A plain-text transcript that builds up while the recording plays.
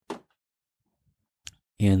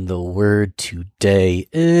And the word today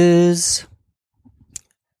is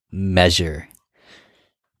measure.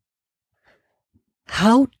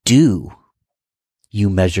 How do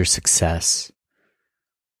you measure success?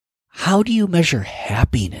 How do you measure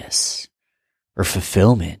happiness or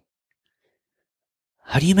fulfillment?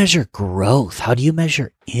 How do you measure growth? How do you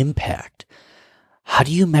measure impact? How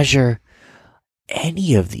do you measure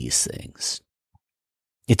any of these things?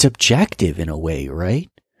 It's objective in a way, right?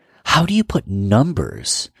 How do you put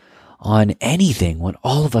numbers on anything when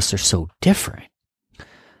all of us are so different?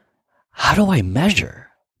 How do I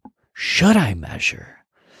measure? Should I measure?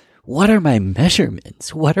 What are my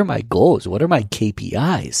measurements? What are my goals? What are my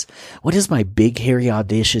KPIs? What is my big, hairy,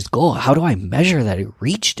 audacious goal? How do I measure that I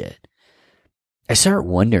reached it? I start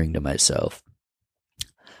wondering to myself,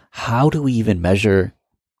 how do we even measure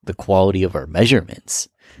the quality of our measurements?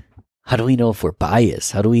 How do we know if we're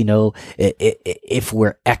biased? How do we know if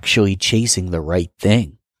we're actually chasing the right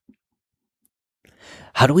thing?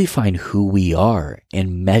 How do we find who we are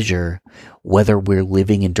and measure whether we're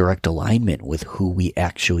living in direct alignment with who we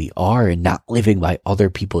actually are and not living by other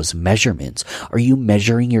people's measurements? Are you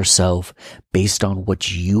measuring yourself based on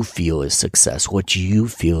what you feel is success, what you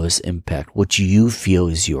feel is impact, what you feel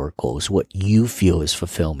is your goals, what you feel is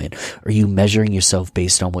fulfillment? Are you measuring yourself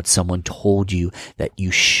based on what someone told you that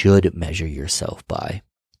you should measure yourself by?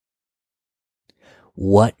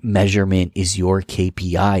 What measurement is your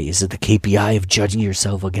KPI? Is it the KPI of judging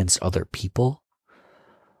yourself against other people?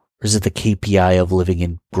 Or is it the KPI of living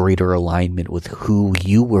in greater alignment with who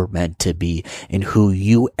you were meant to be and who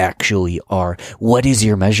you actually are? What is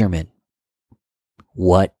your measurement?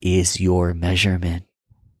 What is your measurement?